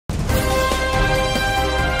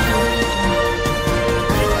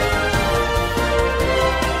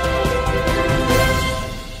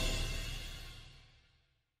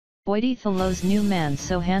Boity Thulo's new man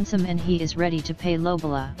so handsome and he is ready to pay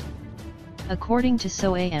Lobola. According to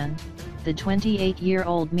Sowetan, the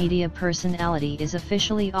 28-year-old media personality is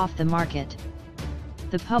officially off the market.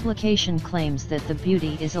 The publication claims that the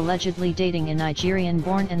beauty is allegedly dating a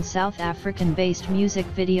Nigerian-born and South African-based music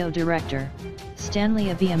video director, Stanley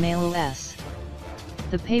Obiamalu S.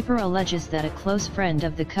 The paper alleges that a close friend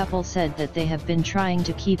of the couple said that they have been trying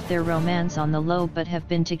to keep their romance on the low but have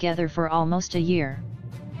been together for almost a year.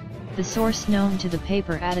 The source known to the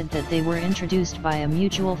paper added that they were introduced by a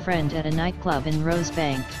mutual friend at a nightclub in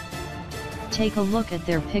Rosebank. Take a look at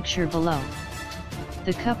their picture below.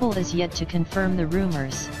 The couple is yet to confirm the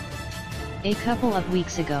rumors. A couple of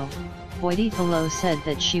weeks ago, Boity Thulo said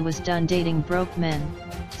that she was done dating broke men,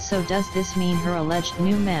 so does this mean her alleged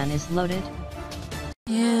new man is loaded?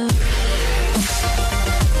 Yeah.